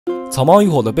草帽一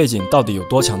伙的背景到底有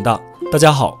多强大？大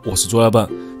家好，我是作业本。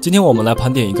今天我们来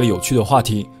盘点一个有趣的话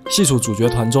题，细数主角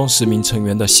团中10名成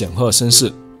员的显赫身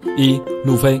世。1.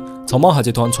 路飞，草帽海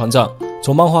贼团船长。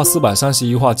从漫画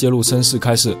431话揭露身世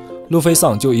开始，路飞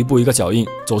上就一步一个脚印，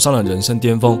走上了人生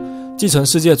巅峰，继承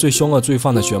世界最凶恶罪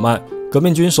犯的血脉，革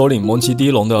命军首领蒙奇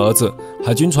D 龙的儿子，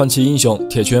海军传奇英雄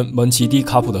铁拳蒙奇 D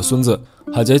卡普的孙子，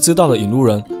海贼之道的引路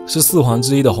人，是4皇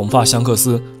之一的红发香克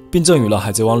斯，并赠予了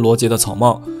海贼王罗杰的草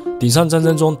帽。顶上战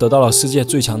争中得到了世界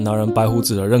最强男人白胡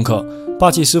子的认可，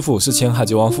霸气师傅是前海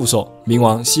贼王副手冥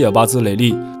王希尔巴兹雷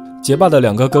利。结拜的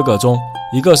2个哥哥中，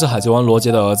一个是海贼王罗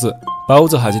杰的儿子，白胡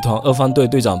子海贼团二番队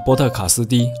队长波特卡斯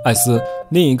蒂艾斯，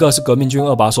另一个是革命军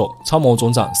2把手参谋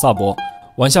总长萨博，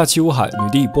玩下七武海女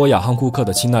帝波雅汉库克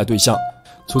的青睐对象。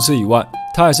除此以外，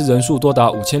他还是人数多达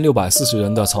5640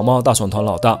人的草帽大船团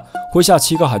老大，麾下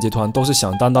7个海贼团都是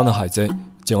响当当的海贼。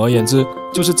简而言之，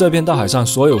就是这片大海上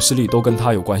所有势力都跟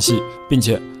他有关系，并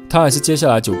且他还是接下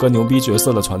来9个牛逼角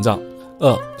色的船长。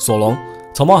2. 索隆，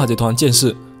草帽海贼团剑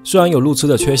士，虽然有路痴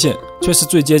的缺陷，却是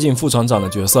最接近副船长的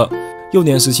角色。幼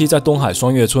年时期在东海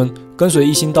双月村跟随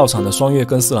一心道场的双月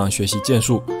根四郎学习剑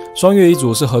术。双月一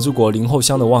族是和之国林后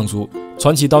乡的望族，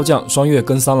传奇刀匠双月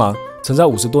根三郎曾在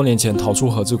50多年前逃出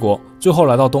和之国，最后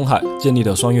来到东海建立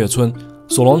了双月村。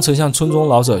索隆曾向村中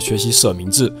老者学习舍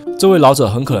明志，这位老者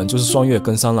很可能就是双月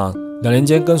根三郎。2年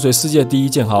间跟随世界第一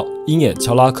剑豪鹰眼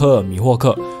乔拉科尔米霍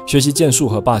克学习剑术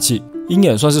和霸气。鹰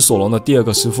眼算是索隆的第2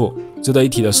个师傅。值得一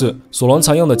提的是，索隆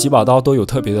常用的几把刀都有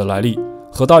特别的来历。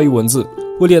河道一文字，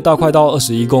位列大快刀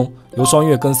21弓，由双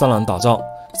月根三郎打造。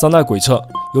3代鬼彻，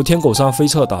由天狗山飞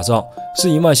彻打造，是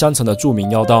一脉相承的著名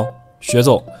妖刀。雪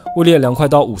走，位列2块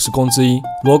刀50弓之一，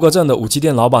罗格镇的武器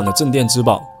店老板的镇店之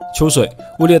宝。秋水，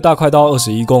位列大快刀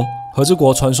21弓，和之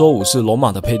国传说武士龙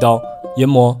马的佩刀。研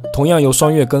磨，同样由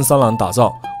双月根三郎打造，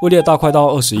位列大快刀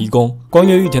21弓，光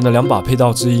月玉田的2把佩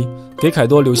刀之一，给凯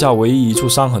多留下唯一一处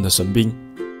伤痕的神兵。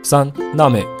3. 娜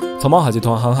美，草帽海贼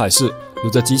团航海士，有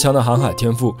着极强的航海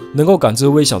天赋，能够感知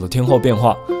微小的天候变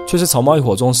化，却是草帽一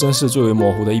伙中身世最为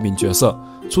模糊的一名角色。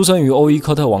出生于欧伊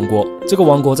科特王国，这个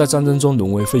王国在战争中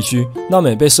沦为废墟。娜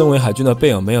美被身为海军的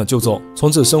贝尔梅尔救走，从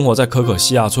此生活在可可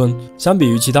西亚村。相比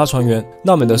于其他船员，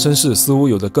娜美的身世似乎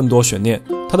有着更多悬念。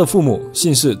她的父母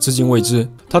姓氏至今未知，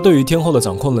她对于天候的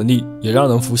掌控能力也让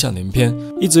人浮想联翩。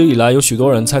一直以来，有许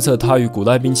多人猜测她与古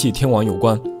代兵器天王有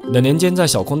关。2年间在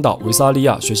小空岛维萨利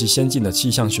亚学习先进的气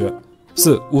象学。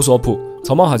4. 乌索普，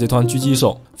草帽海贼团狙击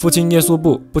手，父亲耶稣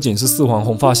布不仅是4皇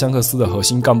红发香克斯的核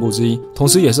心干部之一，同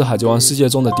时也是海贼王世界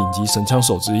中的顶级神枪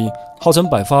手之一，号称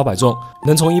百发百中，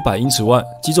能从100英尺外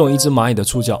击中一只蚂蚁的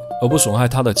触角而不损害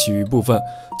它的其余部分。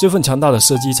这份强大的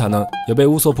射击才能也被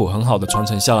乌索普很好的传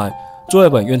承下来，作业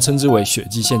本愿称之为血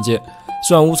迹献界。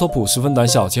虽然乌索普十分胆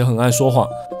小且很爱说谎，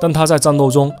但他在战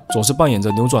斗中总是扮演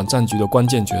着扭转战局的关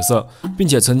键角色，并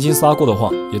且曾经撒过的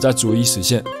谎也在逐一实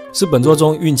现，是本作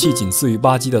中运气仅次于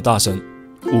巴基的大神。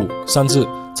5. 山治，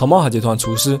草帽海贼团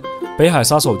厨师，北海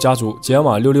杀手家族杰尔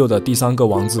玛66的第3个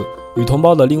王子，与同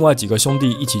胞的另外几个兄弟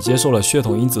一起接受了血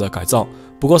统因子的改造。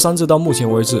不过山治到目前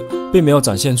为止并没有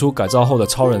展现出改造后的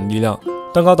超人力量。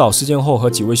蛋糕岛事件后和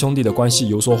几位兄弟的关系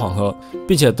有所缓和，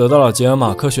并且得到了杰尔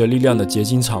玛科学力量的结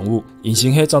晶产物隐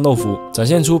形黑战斗服，展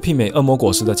现出媲美恶魔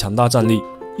果实的强大战力。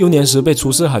幼年时被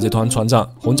厨师海贼团船长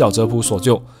红脚哲普所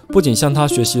救，不仅向他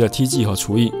学习了踢技和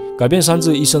厨艺，改变山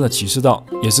治一生的骑士道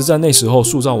也是在那时候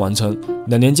塑造完成。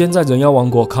2年间在人妖王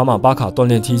国卡马巴卡锻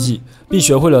炼踢技，并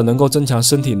学会了能够增强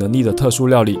身体能力的特殊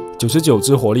料理99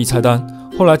只火力菜单，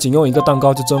后来仅用1个蛋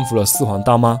糕就征服了4皇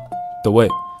大妈的胃。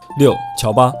6.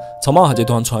 乔巴，草帽海贼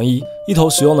团船医，一头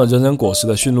使用了人人果实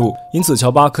的驯鹿，因此乔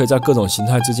巴可以在各种形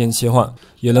态之间切换，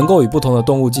也能够与不同的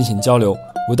动物进行交流。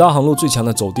伟大航路最强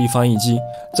的走地翻译机，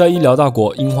在医疗大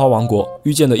国樱花王国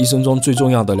遇见了一生中最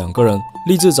重要的2个人，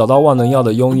立志找到万能药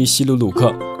的庸医希鲁鲁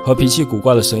克和脾气古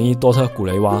怪的神医多特古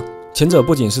雷娃。前者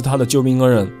不仅是他的救命恩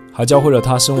人，还教会了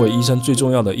他身为医生最重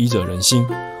要的医者仁心。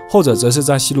后者则是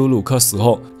在希鲁鲁克死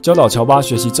后，教导乔巴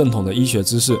学习正统的医学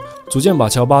知识，逐渐把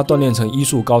乔巴锻炼成医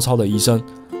术高超的医生。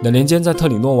2年间在特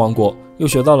里诺王国又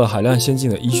学到了海量先进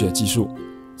的医学技术。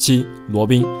7. 罗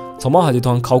宾，草帽海贼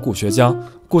团考古学家，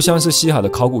故乡是西海的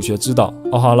考古学之岛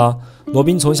奥哈拉。罗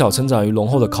宾从小成长于浓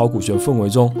厚的考古学氛围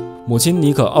中，母亲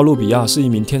尼可·奥路比亚是一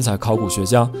名天才考古学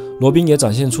家，罗宾也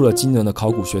展现出了惊人的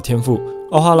考古学天赋。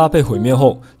奥哈拉被毁灭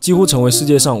后，几乎成为世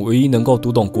界上唯一能够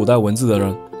读懂古代文字的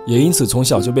人，也因此从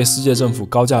小就被世界政府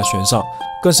高价悬赏，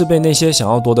更是被那些想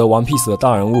要夺得Onepiece的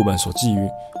大人物们所觊觎。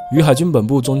与海军本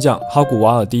部中将哈古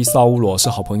瓦尔迪萨乌罗是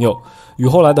好朋友，与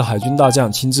后来的海军大将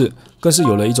亲治更是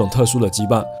有了一种特殊的羁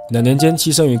绊。2年间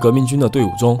栖身于革命军的队伍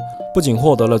中，不仅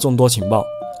获得了众多情报，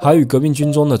还与革命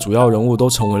军中的主要人物都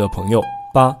成为了朋友。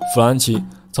8. 弗兰奇，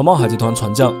草帽海贼团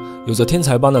船将，有着天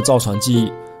才般的造船技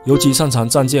艺，尤其擅长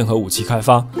战舰和武器开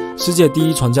发，世界第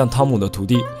一船匠汤姆的徒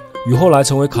弟，与后来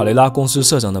成为卡雷拉公司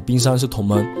社长的冰山是同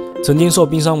门，曾经受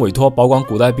冰山委托保管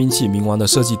古代兵器冥王的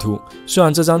设计图。虽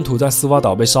然这张图在斯瓦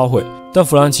岛被烧毁，但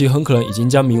弗兰奇很可能已经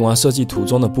将冥王设计图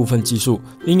中的部分技术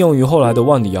应用于后来的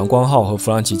万里阳光号和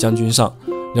弗兰奇将军上。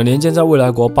2年间在未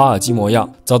来国巴尔基摩亚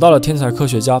找到了天才科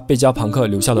学家贝加庞克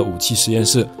留下的武器实验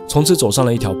室，从此走上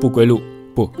了一条不归路，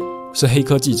不是黑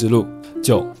科技之路。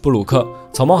9. 布鲁克，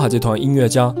草帽海贼团音乐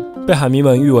家，被海迷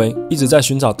们誉为一直在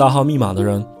寻找大号密码的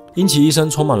人，因其一生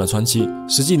充满了传奇，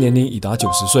实际年龄已达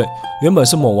90岁。原本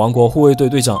是某王国护卫队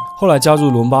队长，后来加入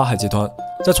伦巴海贼团。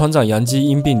在船长杨基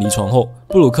因病离船后，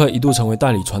布鲁克一度成为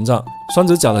代理船长。双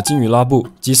子甲的金鱼拉布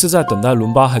即是在等待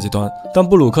伦巴海贼团，但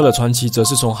布鲁克的传奇则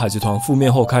是从海贼团覆灭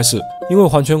后开始，因为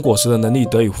还权果实的能力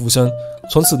得以复生，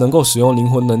从此能够使用灵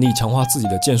魂能力强化自己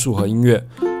的剑术和音乐。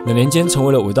2年间成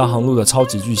为了伟大航路的超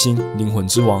级巨星，灵魂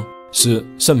之王。10.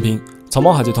 圣平，草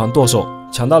帽海贼团舵手，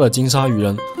强大的金鲨鱼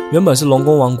人，原本是龙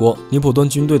宫王国尼普顿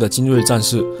军队的精锐战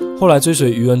士，后来追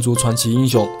随鱼人族传奇英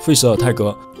雄费舍尔泰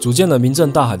格，组建了名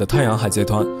震大海的太阳海贼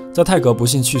团。在泰格不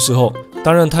幸去世后，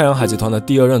担任太阳海贼团的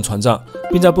第2任船长，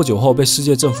并在不久后被世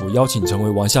界政府邀请成为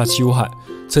王下七武海，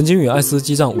曾经与艾斯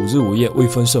激战5日5夜未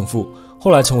分胜负，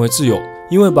后来成为挚友。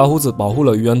因为白胡子保护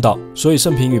了鱼人岛，所以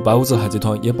圣平与白胡子海贼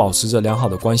团也保持着良好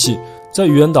的关系，在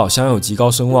鱼人岛享有极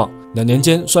高声望。2年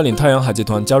间率领太阳海贼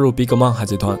团加入 Big Man 海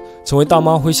贼团，成为大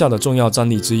妈麾下的重要战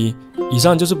力之一。以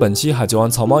上就是本期海贼王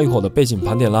草帽一伙的背景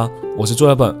盘点啦，我是作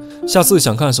业本，下次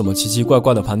想看什么奇奇怪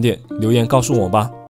怪的盘点，留言告诉我吧。